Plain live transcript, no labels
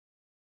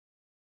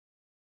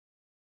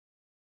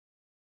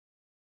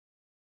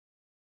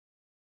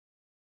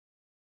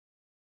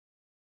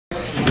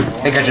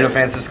Hey Kaijudo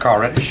fans, this is Carl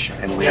Reddish,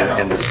 and we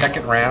are in the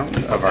second round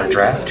of our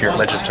draft here at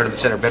Legends Tournament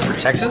Center, Bedford,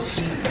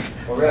 Texas.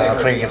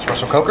 Playing against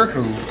Russell Coker,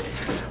 who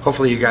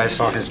hopefully you guys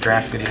saw his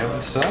draft video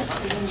and stuff.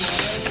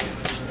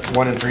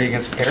 1-3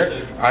 against Eric.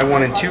 I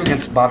 1-2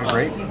 against Bobby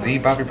Brake, the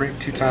Bobby Brake,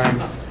 two-time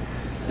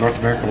North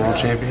American World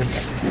Champion.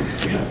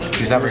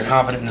 He's not very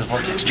confident in his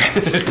VORTEX draft.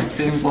 It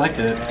seems like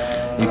it.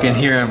 You can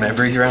hear him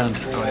every round.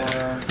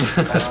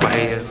 That's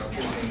my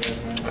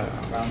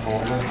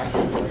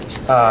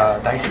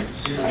dice.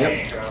 Yep.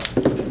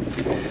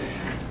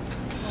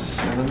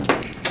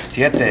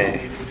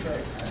 7.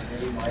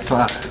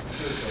 5.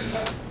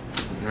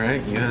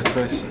 Alright, you have a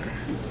choice, sir.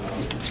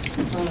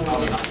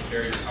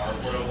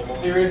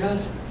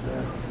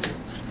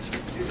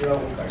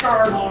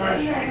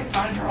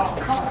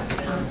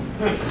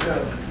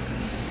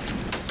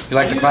 You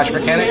like the Clash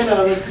mechanics?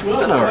 It's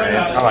been alright.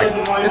 I like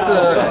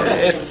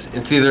it.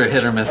 It's either a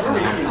hit or miss.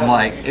 I'm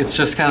like, it's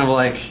just kind of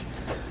like,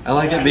 I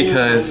like it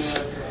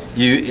because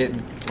you're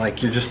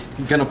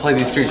just gonna play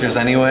these creatures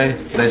anyway.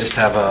 They just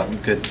have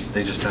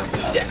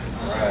yeah.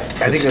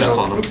 I think stuff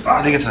on them.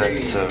 I think it's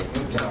a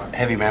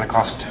heavy mana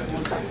cost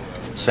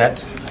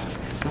set.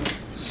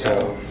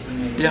 So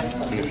yeah,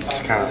 you can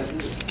just kind of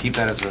keep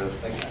that as in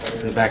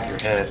the back of your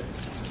head.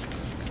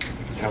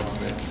 Help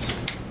with.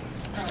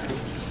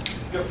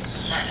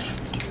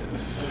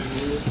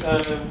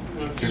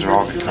 These are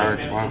all good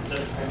cards. Wow,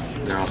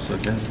 they're all so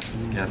good.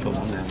 Yeah, put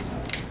one down.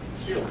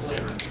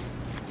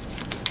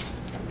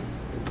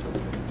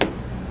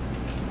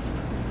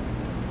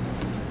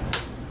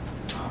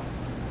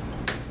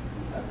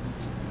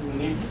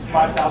 Need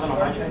 5,000 on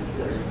my check?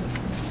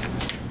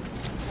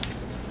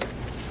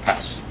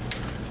 Pass.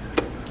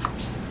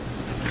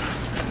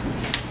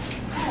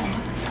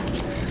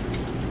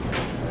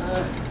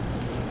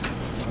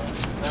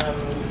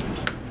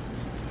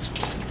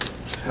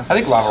 I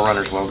think Lava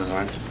Runner's well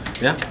designed.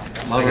 Yeah,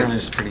 Lava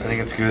Runner's pretty good. I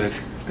think it's good.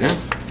 Yeah,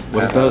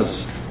 what it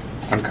does.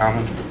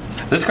 Uncommon.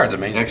 This card's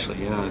amazing. Actually,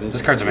 yeah, it is.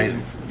 This card's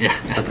amazing. Yeah.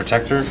 The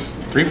Protector.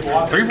 3 for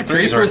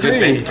 3s are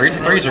good. 3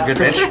 for 3s are good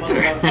bench.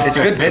 It's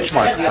a good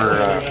benchmark for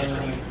cards.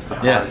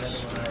 Yeah.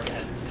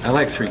 I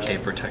like 3K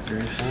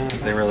Protectors.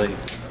 They're really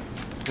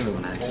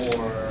nice.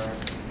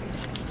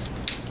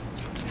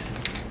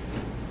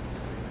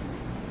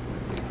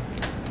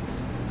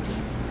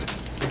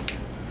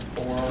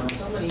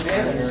 So many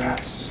banners.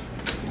 Pass.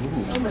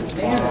 So many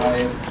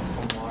banners.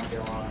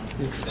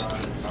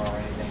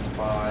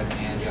 5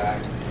 and Jack.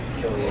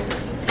 Kill the Acre.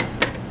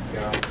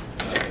 Go.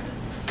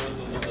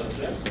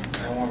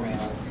 No more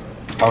manuals.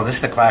 Oh, this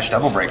is the Clash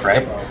Double Break,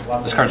 right?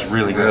 This card's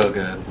really good. Real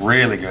good.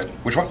 Really good.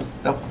 Which one?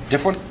 Oh,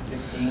 Diff one?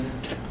 16.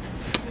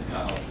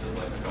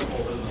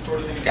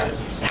 Got it.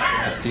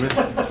 that's you.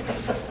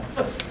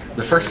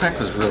 The first pack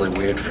was really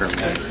weird for me.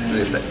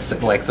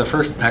 Like, the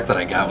first pack that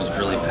I got was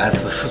really bad,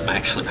 so this was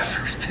actually my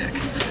first pick.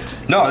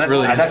 No,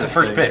 really that's the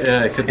first pick.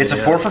 Yeah, it could be, it's a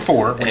 4 for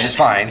 4, which is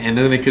fine. And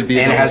then it could be.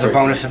 And it has a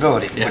bonus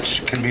ability,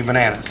 which can be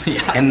bananas.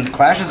 Yeah. And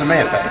Clash is a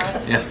May effect.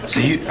 Yeah. So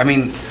a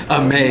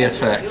May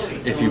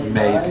effect, if you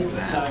may do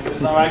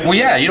that. Well,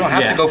 yeah, you don't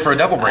have to go for a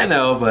double break. I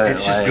know, but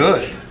it's just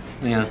good.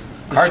 Yeah.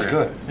 Card's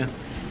good. Yeah.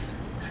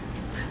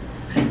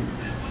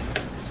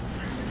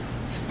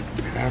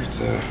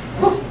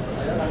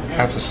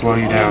 Have to slow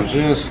you down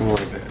just a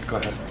little bit. Go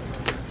ahead.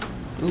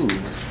 Ooh.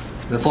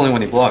 That's only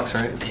when he blocks,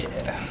 right? Yeah.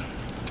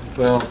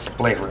 Well,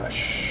 Blade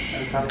Rush.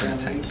 it's gonna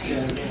tank.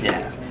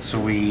 Yeah. So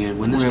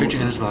when this creature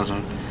enters battle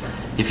zone,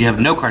 if you have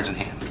no cards in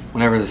hand,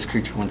 Whenever this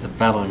creature wins a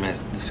battle, you may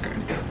discard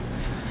it.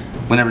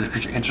 whenever the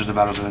creature enters the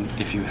battle zone,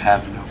 if you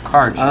have no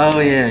cards, Oh,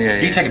 yeah.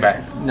 you can take it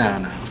back.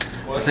 No.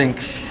 I think,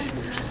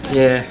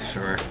 yeah,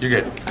 sure. You're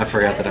good. I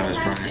forgot that I was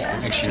drawing. Yeah,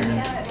 make sure.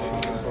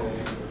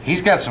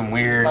 He's got some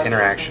weird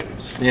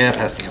interactions. Yeah,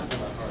 pass the game.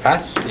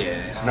 Pass?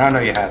 Yeah. Now I know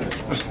you have it.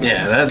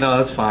 Yeah,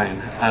 that's fine.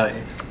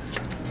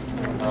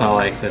 It's not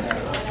like that.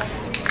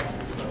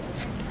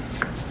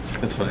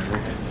 It's whatever.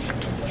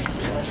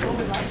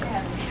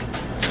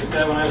 This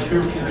guy, when I was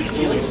here,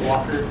 he was a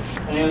walker.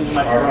 And he was in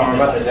my I'm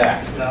about to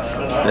deck.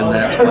 Been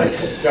that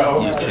twice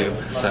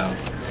YouTube, so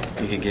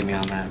you could get me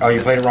on that. Oh,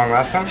 you played it wrong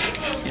last time?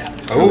 Yeah.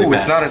 Oh, really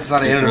it's bad.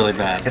 not. It's really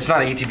bad. It's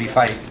not an ATV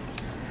fight.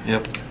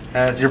 Yep.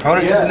 Your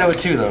opponent doesn't know it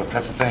too, though.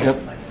 That's the thing.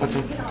 Yep. What's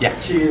it? Yeah.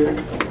 Cheer.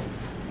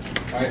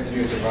 I have to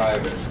do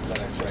survive the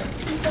next way.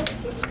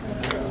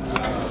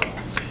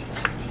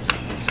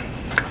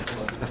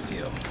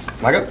 STO.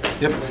 Like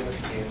it? Yep.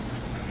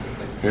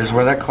 Here's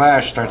where that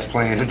Clash starts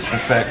playing into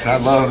effect. I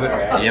love it.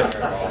 Yep.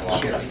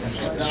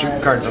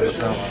 Shooting cards on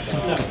myself.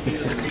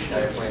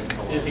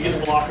 He gets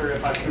a blocker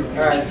if I shoot.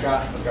 Alright,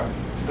 Scott, let's go.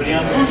 But he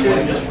unlocks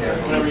it just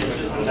whenever he's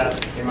just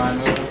untapped. You mind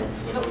moving?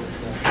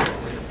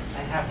 I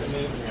have to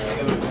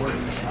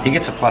move. He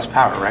gets a plus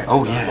power, right?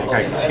 Oh, yeah. That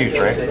guy's huge,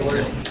 right?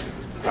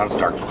 Now it's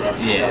dark.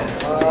 Yeah.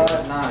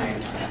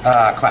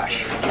 9.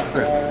 Clash.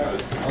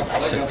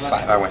 6,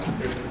 5. I win.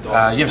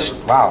 You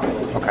have. Wow.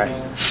 Okay.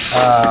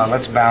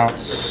 Let's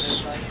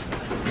bounce.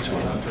 Which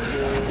one?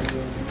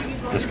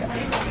 This guy.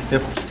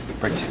 Yep.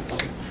 Break 2.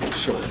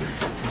 Sure.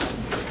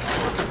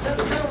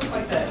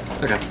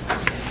 Okay.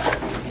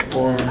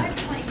 Or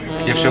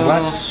Give shield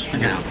bless. No,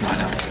 no.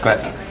 Go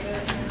ahead.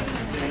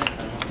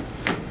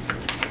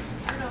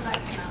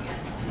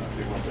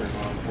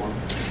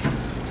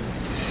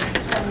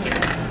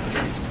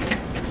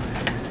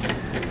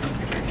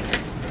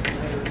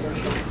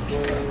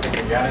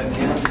 Got it in the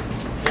end?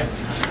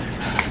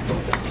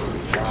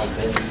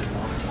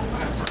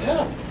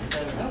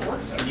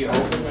 Did you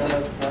open the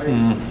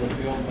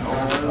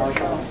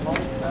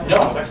No, I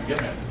was actually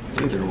getting it.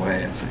 Either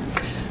way, I think.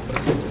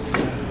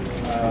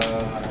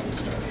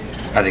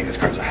 I think this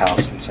card's a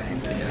house insane.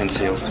 And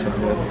sealed.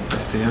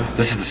 This to you?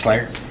 This is the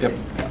Slayer. Yep.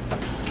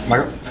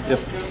 Michael? Yep.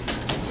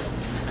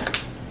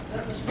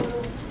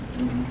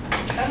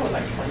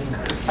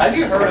 Have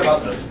you heard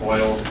about the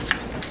spoils?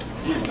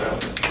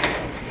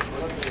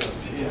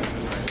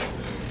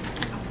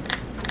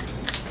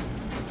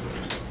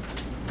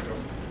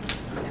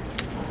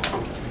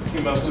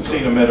 You must have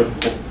seen a medical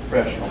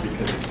professional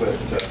because he quit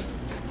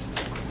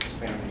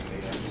spamming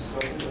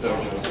the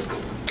dojo.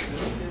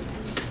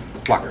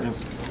 Blocker.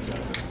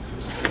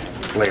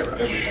 Layer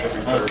Rush.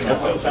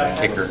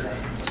 Icker.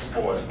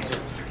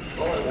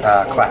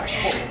 Clash.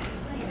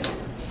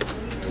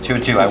 2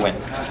 and 2, I win.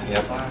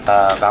 Yep.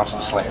 Bounce the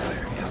Slayer.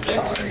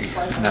 Sorry.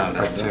 No,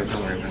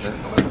 don't worry about it.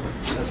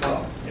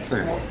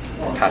 Clear.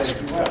 Pass.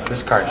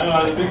 This card's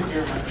insane.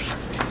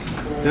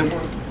 Yep.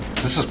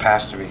 This was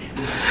passed to me.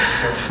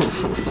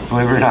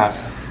 Believe it or not.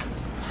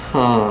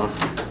 Huh.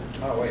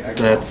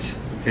 That's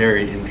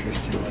very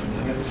interesting to know.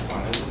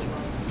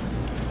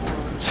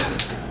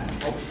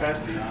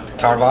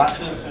 Tar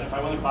box. If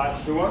I win the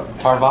class, do what?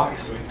 Tar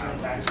box.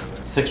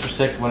 6 for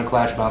 6, win a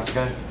clash, bounce a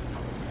guy.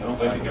 I don't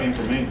think it came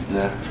from me.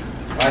 Yeah.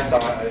 I saw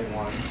it, I didn't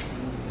want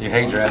it. You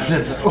hate draft.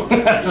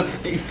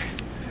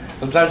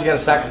 Sometimes you gotta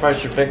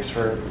sacrifice your picks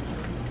for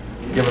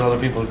giving other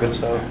people good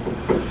stuff.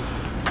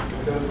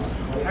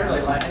 I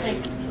really like. I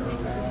think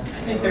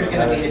there's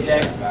gonna be a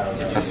deck.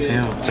 Us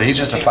too. So he's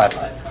just a 5.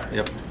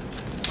 Yep.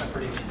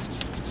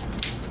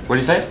 What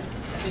do you say? I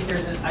think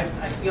there's a, I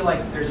feel like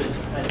there's a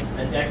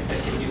deck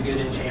that can do good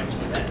in champs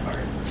with that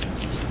card.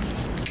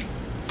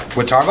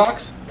 With Tar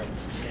box?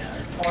 Yeah.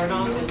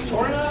 Tornon, is it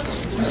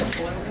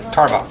Tornon?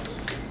 Tar box.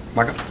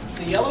 Michael?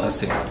 The yellow? Us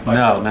too.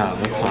 No,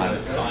 that's fine.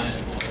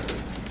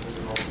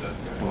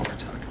 What we're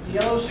talking. The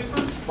yellow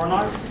super?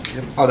 Tornon?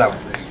 Oh, that one.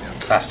 There you go.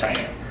 Fast time.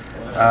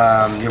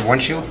 You have 1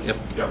 shield? Yep.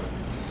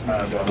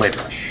 Blade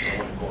Rush.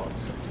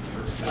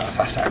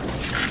 Fast time.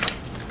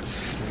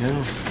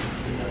 Yeah.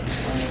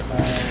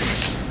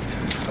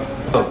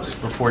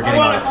 Before getting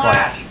on a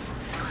flash.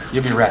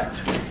 You'll be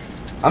wrecked.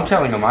 I'm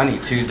telling them I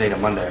need Tuesday to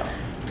Monday off.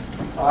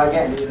 Oh, I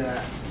can't do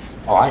that.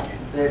 Oh, I can.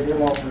 They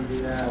won't let me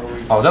do that.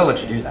 Oh, they'll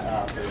let you do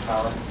that.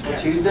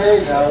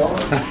 Tuesday? No.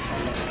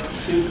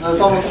 Tuesday,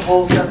 that's almost a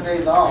whole 7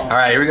 days off. All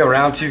right, here we go.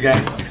 Round 2,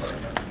 guys.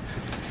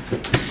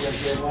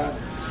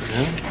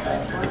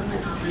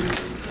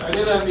 I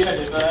did have, yeah, I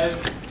did. I had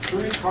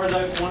 3 cards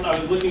I won. I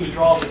was looking to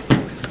draw the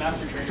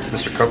Master Trainer.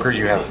 Mr. Coker,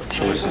 you have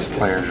choice of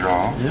player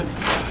draw. Yep.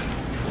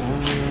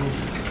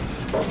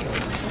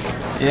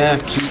 Yeah,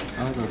 keep.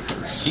 I'll go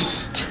first.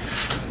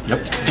 Yep.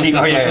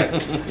 Oh, yeah.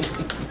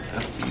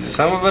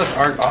 Some of us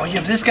aren't. Oh, you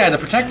have this guy, the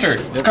Protector.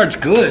 This card's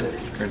good.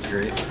 Card's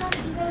great.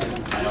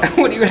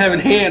 What do you have in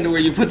hand where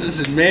you put this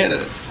in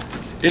mana?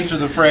 Into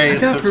the fray. I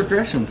got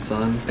progression,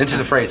 son. Into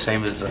the fray,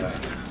 same as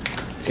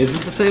Is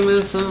it the same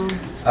as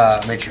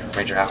Major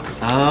Howard.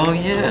 Oh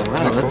yeah,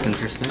 wow, that's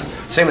interesting.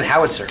 Same with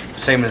Howitzer.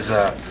 Same as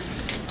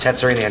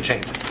Tetsuri the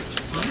Unchained.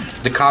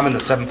 The common, the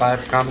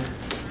 7/5 common.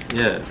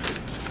 Yeah.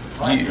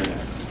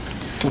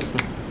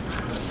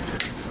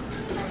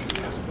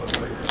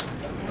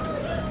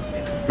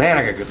 Man,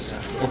 I got good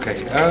stuff. Okay.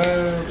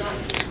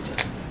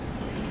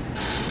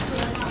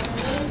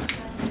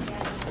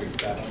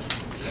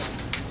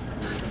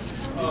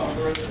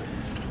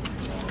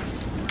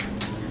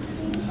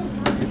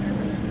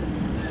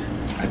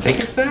 I think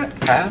it's that.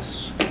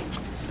 Pass.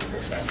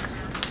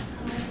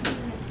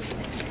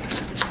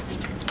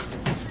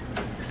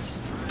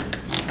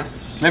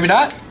 Yes. Maybe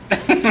not.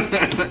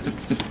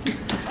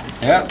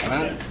 Yeah.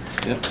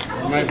 Yep.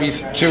 Might be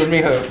chewing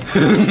me hook.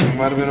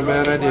 Might have been a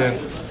bad idea.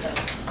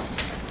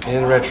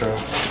 In retro. You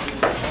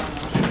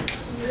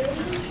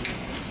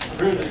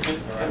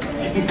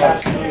can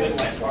pass me this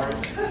next card.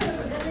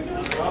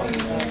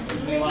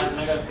 I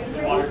got the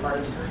water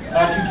cards. I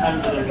have 2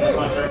 times others. That's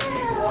my first game.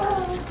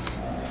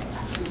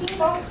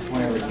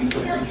 Whenever you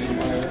put your game,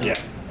 whatever. Yeah.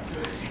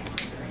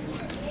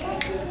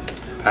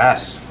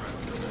 Pass.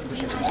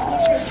 This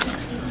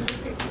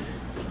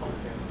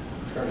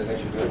card is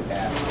actually good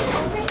at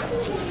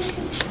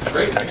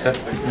Great. Text it.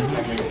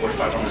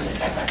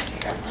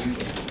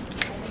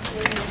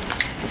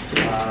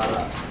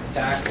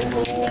 attack,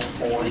 overroll,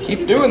 4.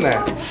 Keep doing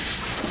that.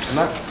 I'm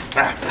not.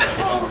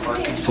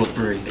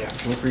 Slippery.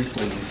 Slippery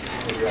sleeves.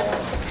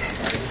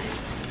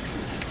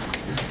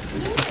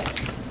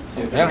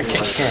 Yeah, I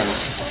kick him.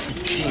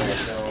 Superior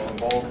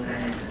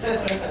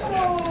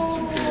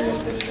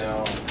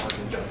Citadel,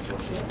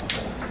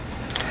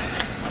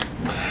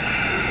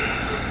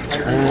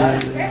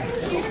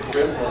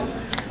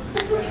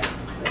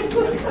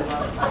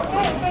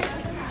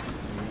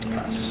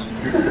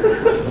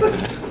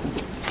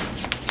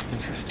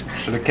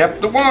 Should have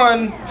kept the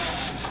 1.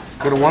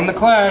 Could have won the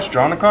clash,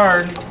 drawn a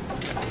card.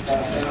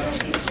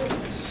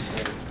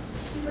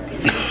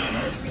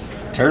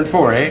 Turn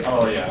 4, eh?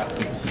 Oh, yeah.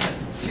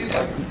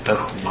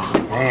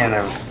 Man,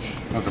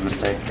 that was a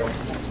mistake.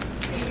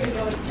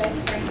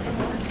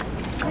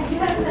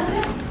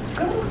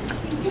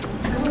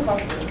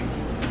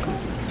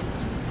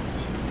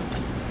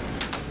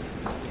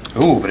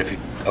 Ooh, but if you...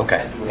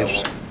 Okay,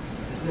 interesting.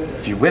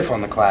 If you whiff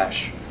on the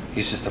clash,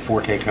 he's just a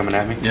 4K coming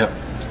at me? Yep.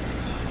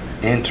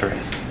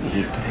 Interesting.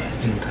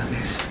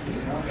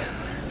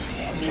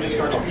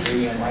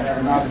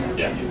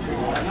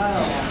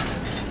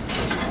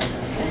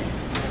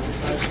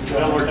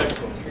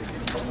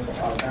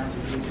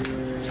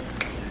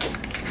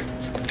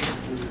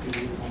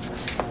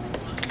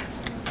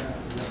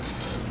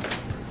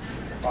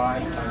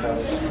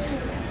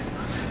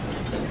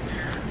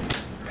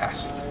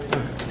 Pass.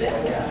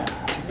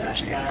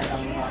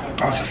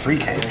 Oh, it's a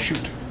 3K.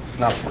 Shoot.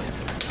 Not a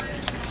 4K.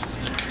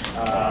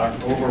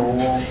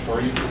 Overall,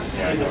 3.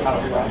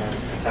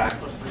 Attack.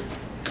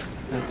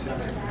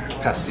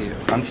 Pass to you.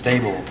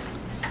 Unstable.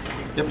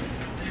 Yep.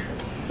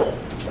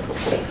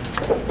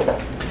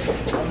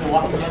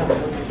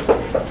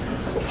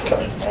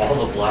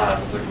 All the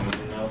blasts are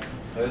coming out.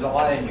 There's a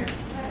lot in here.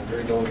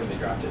 Very delicately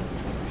drafted.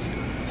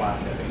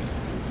 Blast heavy.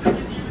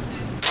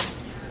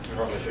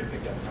 Probably should have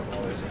picked up a couple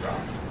others and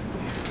dropped.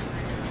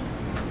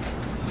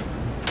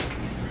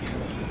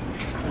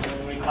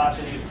 We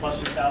caution you plus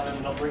 6,000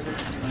 and upbreaker.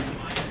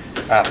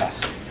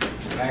 Pass.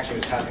 I actually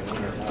was tapping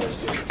one or more too.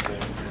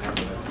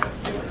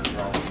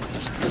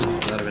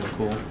 That would have been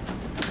cool.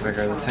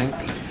 Regular the tank.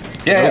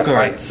 Yeah, No yeah,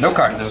 cards. fine. No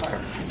cards. No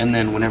cards. And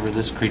then whenever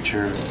this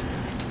creature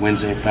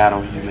wins a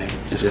battle, you may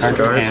discard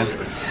your Discard.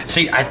 hand.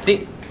 See, I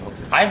think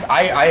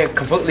I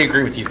completely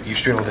agree with you. You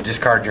should be able to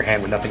discard your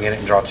hand with nothing in it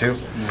and draw 2.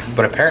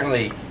 But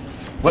apparently,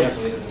 what?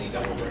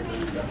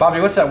 Bobby,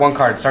 what's that one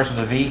card? It starts with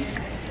a V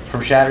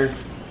from Shattered.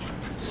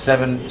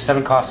 7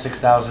 cost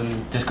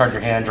 6,000. Discard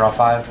your hand, draw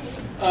 5.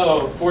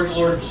 Oh, Forge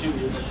Lord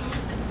Vesuvius.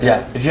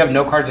 Yeah, if you have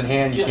no cards in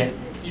hand, you Yeah. can't.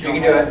 You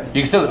can do it.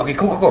 You can still. Okay,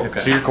 cool. Okay.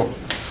 So you're cool.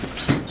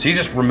 So you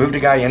just removed a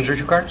guy and drew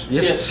 2 cards?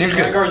 Yes. Seems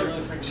good. My cards are really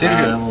freaking Seems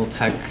good. I will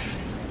attack.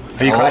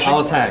 Are you clashing? I'll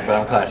attack, but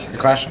I'm clashing.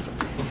 You're clashing?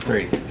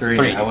 3. 3.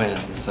 3. I win.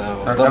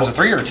 So That was a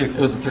 3 or a 2? It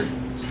was a 3.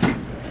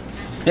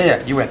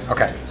 Yeah, you win.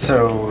 Okay,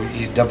 so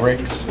he's double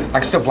breaks. I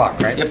can still block,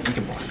 right? Yep, you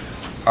can block.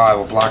 I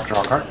will block, draw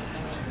a card.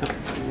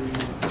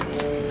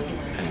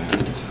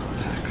 And I'll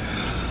attack.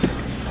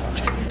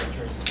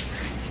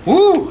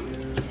 Woo!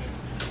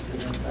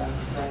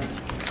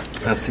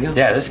 That's the gun.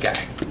 Yeah, this guy.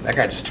 That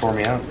guy just tore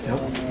me out. Yep.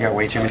 You got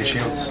way too many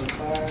shields.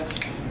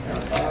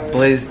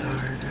 Blaze Dart.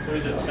 So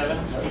is it 7?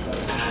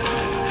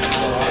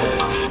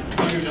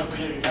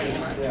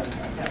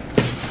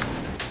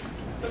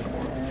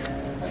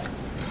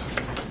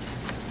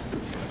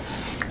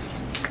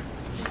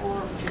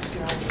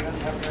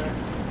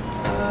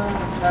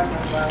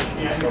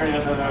 Yeah, you're going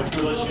to have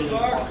 2 less shields.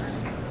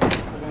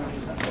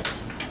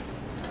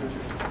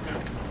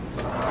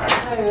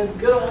 Hey, it's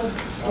good old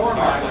Storm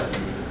Island.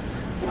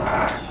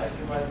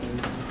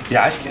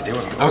 Yeah, I just can't deal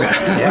with him. Okay.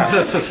 Yeah.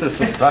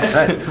 That's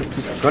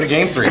it. Go to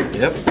game 3.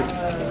 Yep.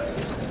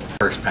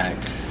 First pack,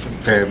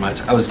 very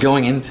much. I was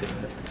going into it,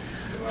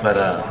 but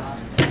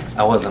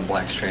I wasn't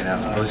black straight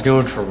out. I was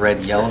going for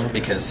red yellow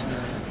because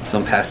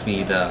someone passed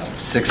me the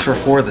 6 for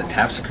 4 that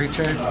taps a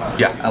creature.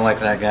 Yeah. I like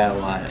that guy a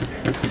lot.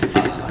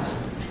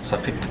 So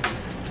I picked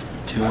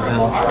 2 of them,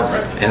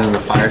 and then the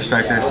Fire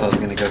Striker. So I was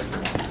gonna go for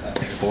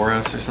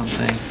Boros or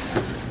something,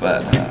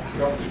 but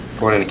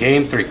Going into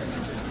game 3.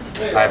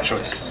 I have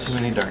choice. too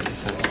many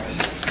darkness things.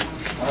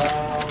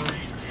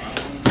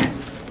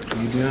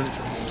 You do it.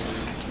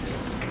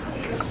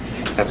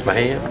 That's my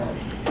hand.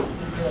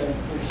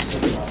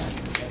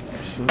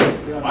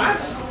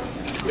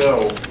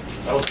 Go.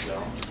 That was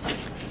go.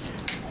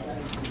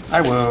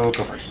 I will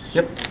go first.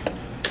 Yep.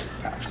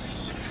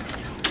 Pass.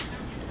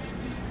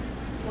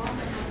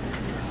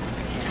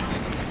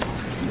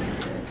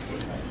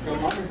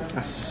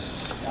 Yes.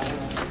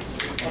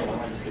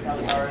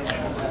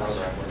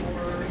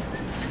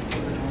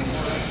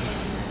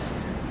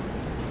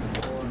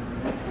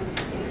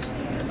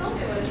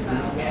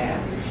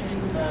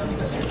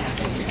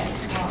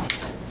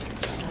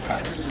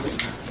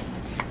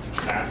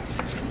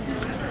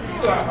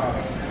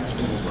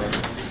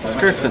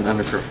 Skirt's been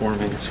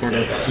underperforming, sort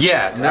of.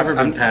 Yeah, Never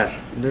I'm- been passed.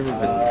 Never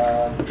been.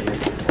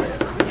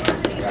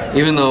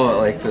 Even though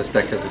like this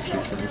deck has a few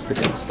things to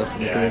get stuff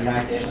in the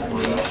graveyard.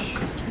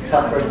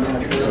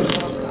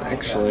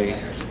 Actually,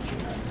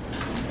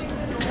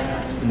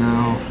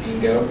 no.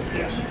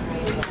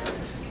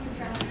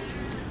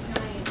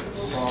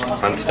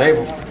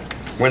 Unstable.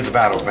 Wins the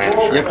battle, man.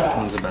 Yep,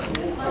 one's a battle.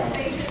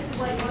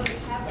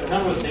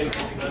 None was safe,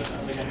 but I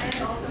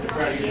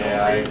think I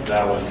Yeah,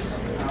 that was.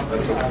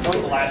 That's what What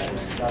was the last one?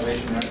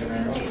 Salvation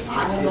recommend.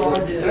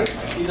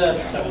 See that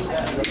 7?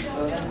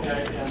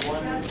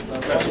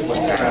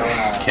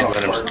 Yeah, Can't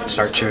let him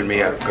start chewing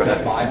me up. Go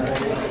ahead.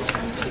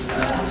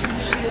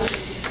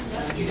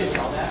 I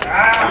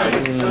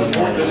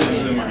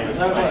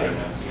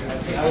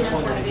was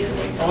wondering.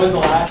 It's always the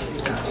last.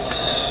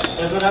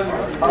 That's what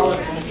happened to Carl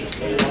Reddish.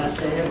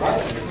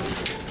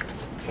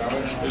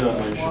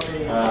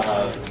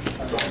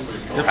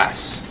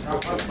 Pass.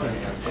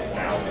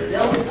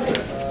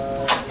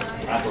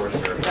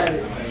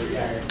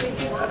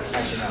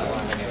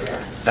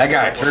 That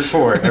guy turned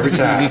 4 every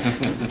time.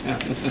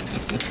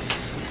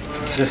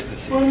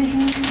 Consistency.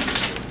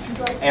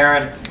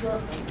 Aaron.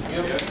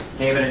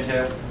 David and 2.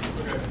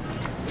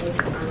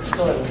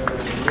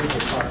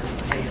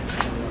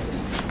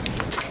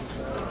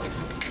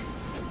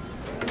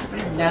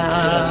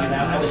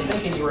 I was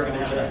thinking you were going to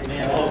have that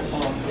man.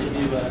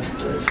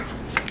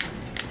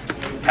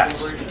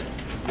 Pass. Is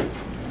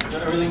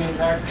that everything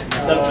intact?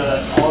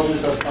 All of this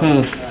stuff.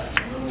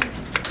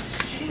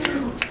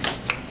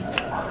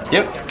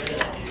 Yep.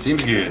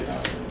 Seems good.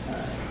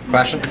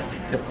 Flashing?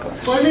 Yep.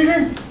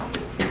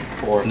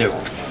 4. No.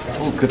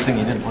 Oh, good thing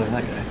you didn't play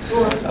that guy.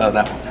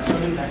 That one.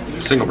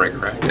 Single breaker,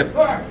 right? Yep.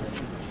 Okay.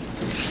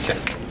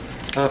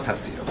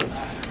 Pastillo.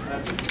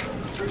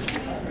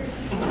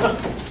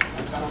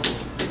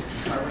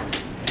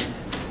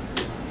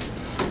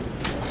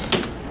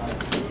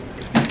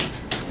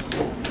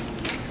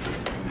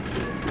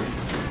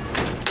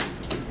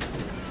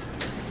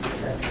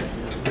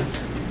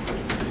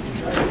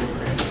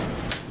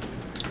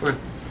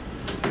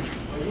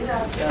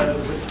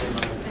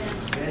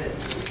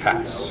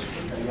 Pass.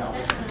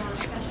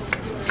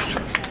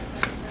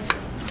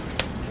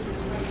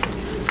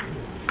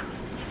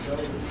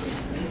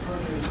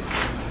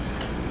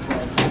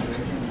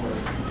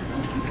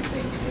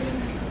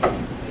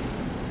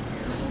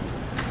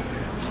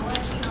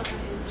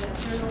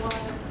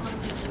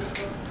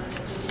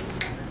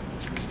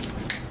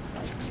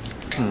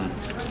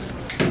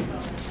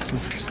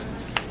 Interesting.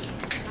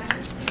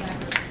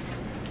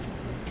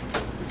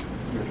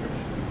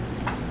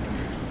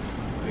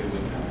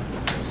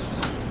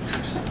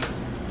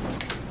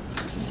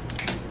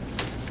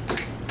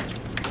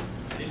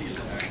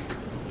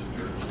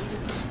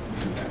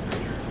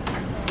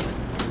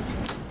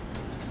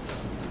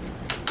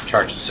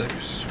 Charge to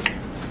 6.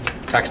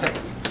 Tax step.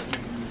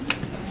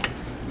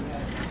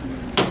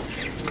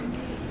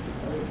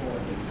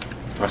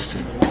 Rusty.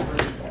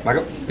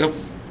 Michael? Yep.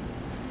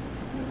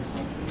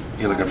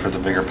 You're looking for the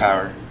bigger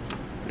power.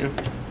 Yep.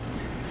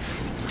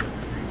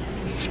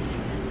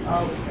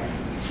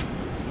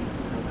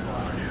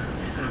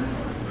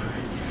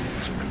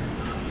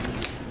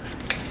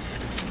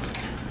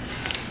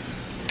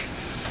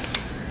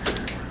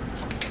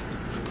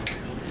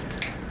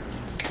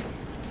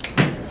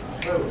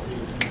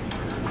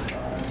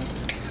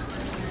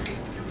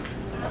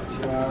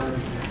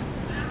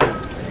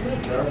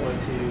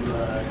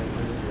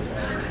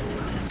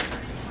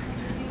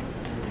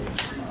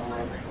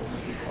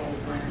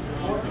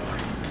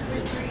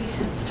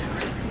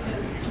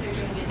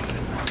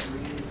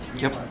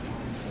 Yep.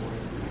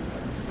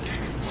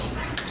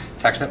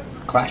 Tax step.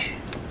 Clash.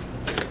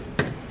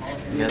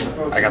 Yeah.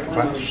 I got the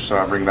clash, so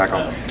I'll bring back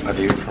a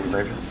dude from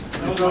Braver.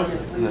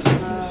 This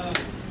happens.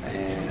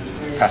 And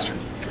Pastor.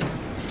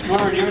 You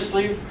want to redeem a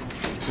sleeve?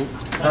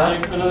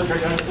 Another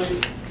trick on a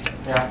sleeve?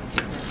 Yeah.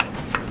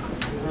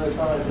 Isn't that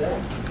sound like that?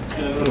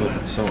 Oh,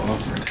 that's so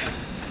awkward.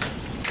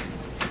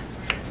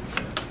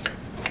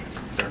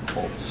 Dark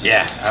bolts.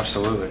 Yeah,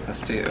 absolutely.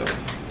 Pastillo.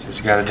 That's what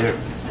you gotta do.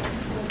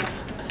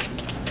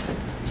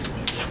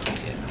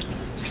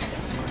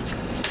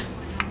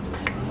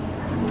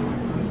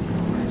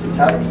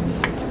 Tight.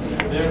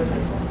 There.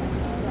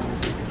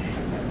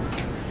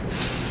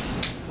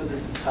 So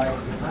this is tight.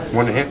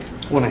 One in hand.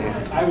 One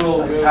hand. I will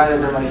Like go. tight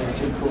as in like it's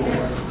too cool.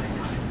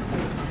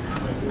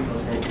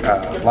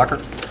 Blocker.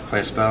 Play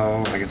a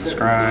spell. I get to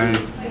scry.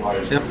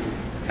 Yep.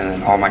 And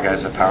then all my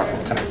guys have powerful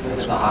attack.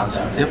 That's what happens.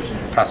 Yep.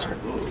 Pastor.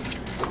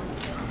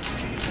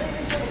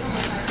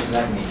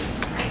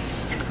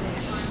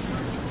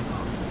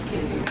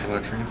 Ammo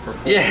train for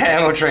Yeah,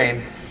 ammo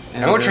train.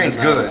 Ammo train's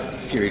good.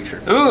 Fury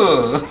trip.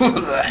 Ooh.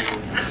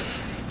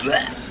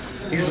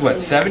 He's what,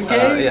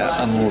 7K?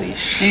 Yeah,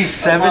 unleash. He's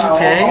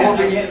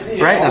 7K?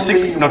 Right? No,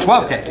 6K. No,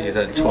 12K. He's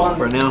at 12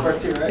 right now.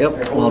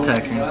 Yep, while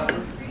attacking.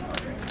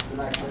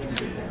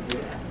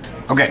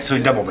 Okay, so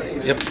he double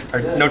breaks. Yep.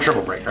 Or no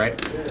triple break, right?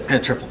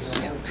 Triples.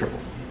 Yeah, triple.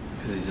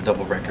 Because he's a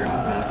double breaker.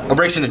 Oh,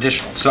 breaks an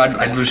additional. So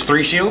I'd lose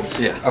 3 shields?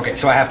 Yeah. Okay,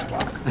 so I have to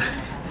block.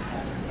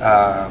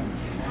 I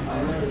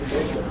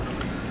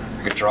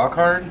could draw a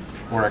card,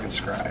 or I can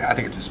scry. I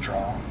think I just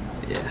draw.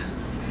 Yeah.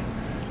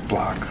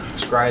 Block.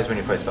 Scry is when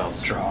you play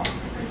spells. Draw.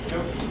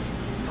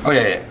 Oh,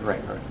 yeah,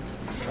 right.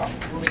 Draw.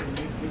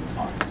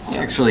 You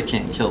actually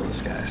can't kill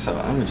this guy, so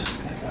I'm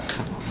just gonna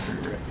come on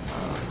through it.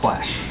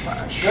 Flash.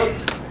 Flash. Yay.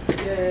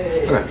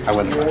 Okay, I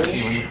win the You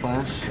flash. win the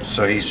flash?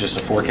 So he's just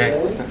a 4K?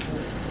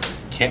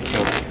 Can't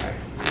kill that guy.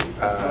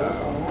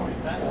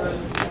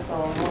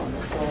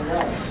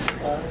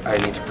 I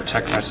need to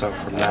protect myself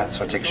from that,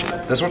 so I take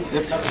shield. This one?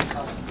 Yep.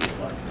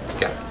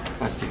 Okay.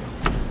 Pastillo.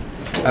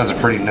 That was a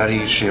pretty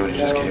nutty shield you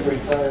just gave me.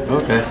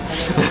 Okay.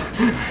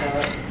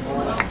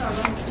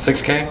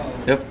 6K?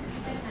 Yep.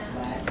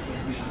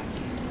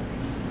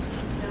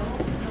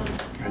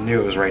 knew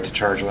it was right to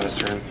charge last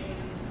turn.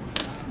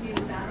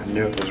 I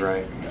knew it was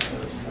right.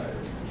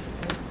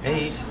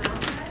 8.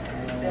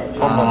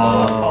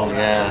 Oh,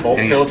 yeah. Bolt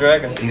And Tail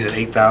Dragon. He's at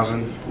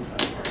 8,000.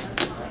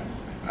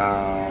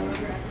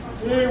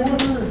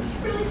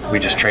 We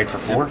just trade for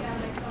 4,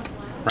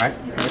 right?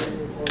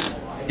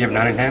 You have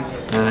 9 in hand?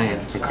 Yeah.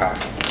 Okay.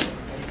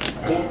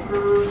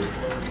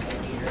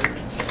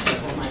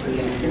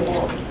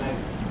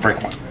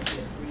 Break 1.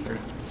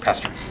 Pass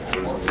turn.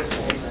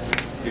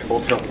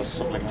 Bolt Tail plus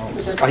something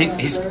else. Oh,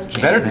 he's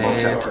better than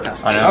Boltail.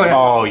 Pass I know. Oh, yeah.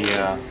 Oh,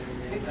 yeah.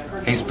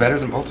 He's better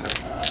than Boltail.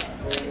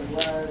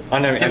 I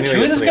knew have he two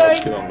of had this something guy?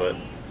 else to him, but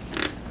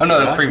Oh no,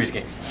 that's the previous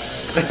game.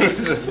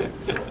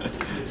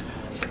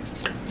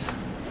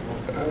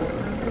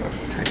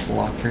 Attack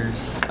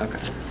blockers.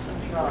 Okay.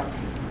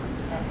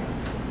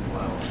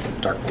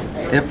 Dark one.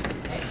 Yep.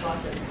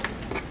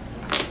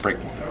 Break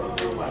 1.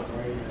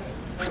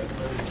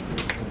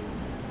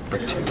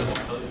 Break 2.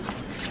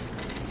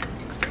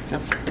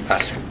 Yep.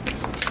 Pass turn.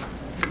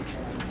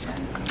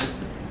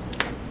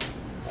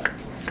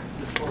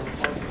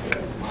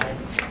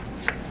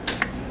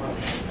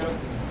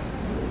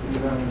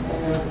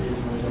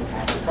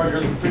 Card's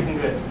really freaking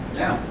good.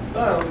 Yeah.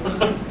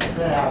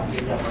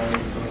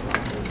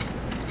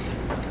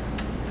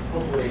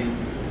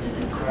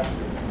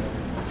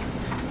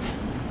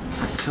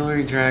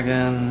 Artillery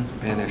Dragon.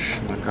 Banish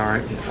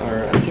Magari.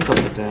 Or I think I'll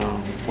put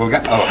down. What we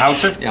got? Oh,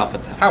 Howitzer? Yeah, I'll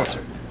put that.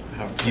 Howitzer.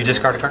 Howitzer. You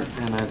discard a card?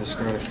 And I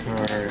discard a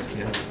card.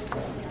 Yeah.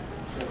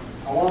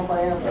 I want to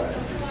play him, but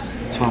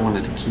That's why I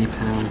wanted to keep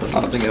him, but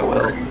I don't think I will.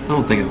 I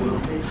don't think I will.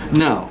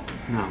 No.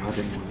 No, I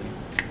didn't want to.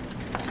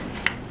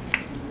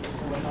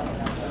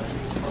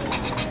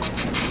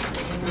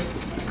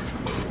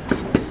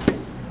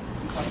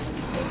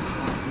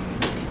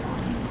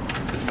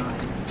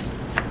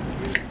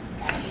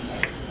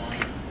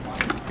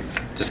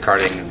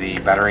 Discarding the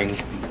battering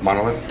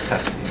monolith.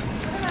 Testing.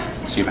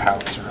 See the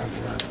Howitzer on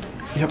there.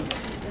 Yep.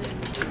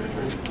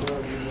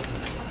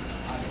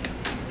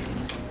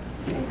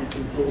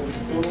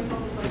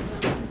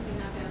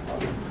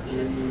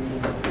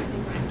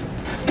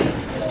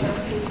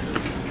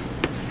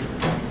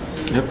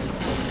 Yep.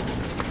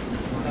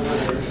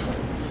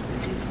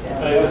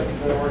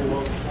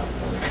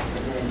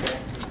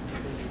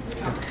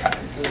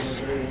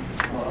 Pass.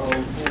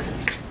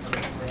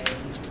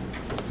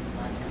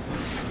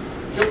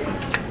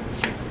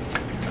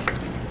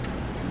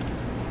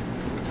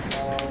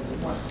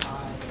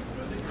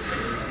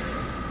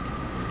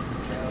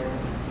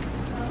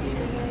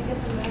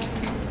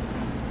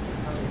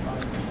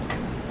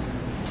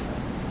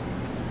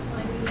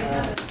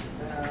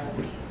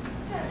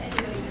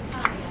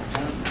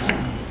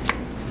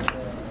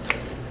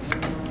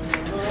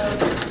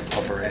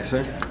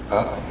 Operator.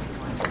 Uh-oh.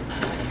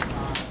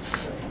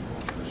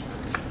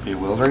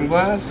 Bewildering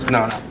Blast?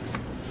 No, no.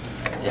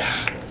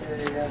 Yes.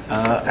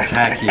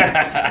 Attack you.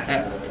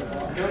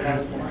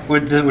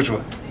 Which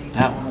one?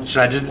 That one.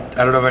 Should I just,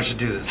 I don't know if I should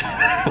do this.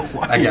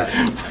 I got it.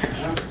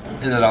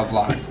 And then I'll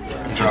block.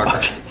 And draw a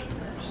card.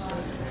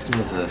 What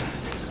is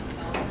this?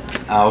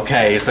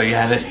 Okay, so you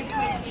had it.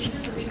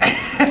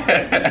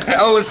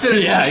 Oh, it's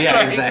Citizen Yeah,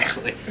 Strike.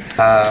 exactly.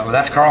 Well,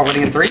 that's Carl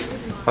winning in 3.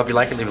 Hope you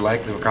like it. Leave a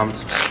like, leave a comment,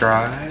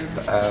 subscribe.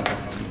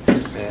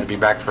 And be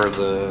back for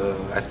the,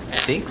 I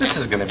think this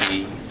is going to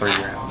be 3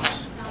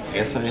 rounds. I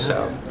guess so, yeah.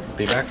 So,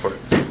 be back for it.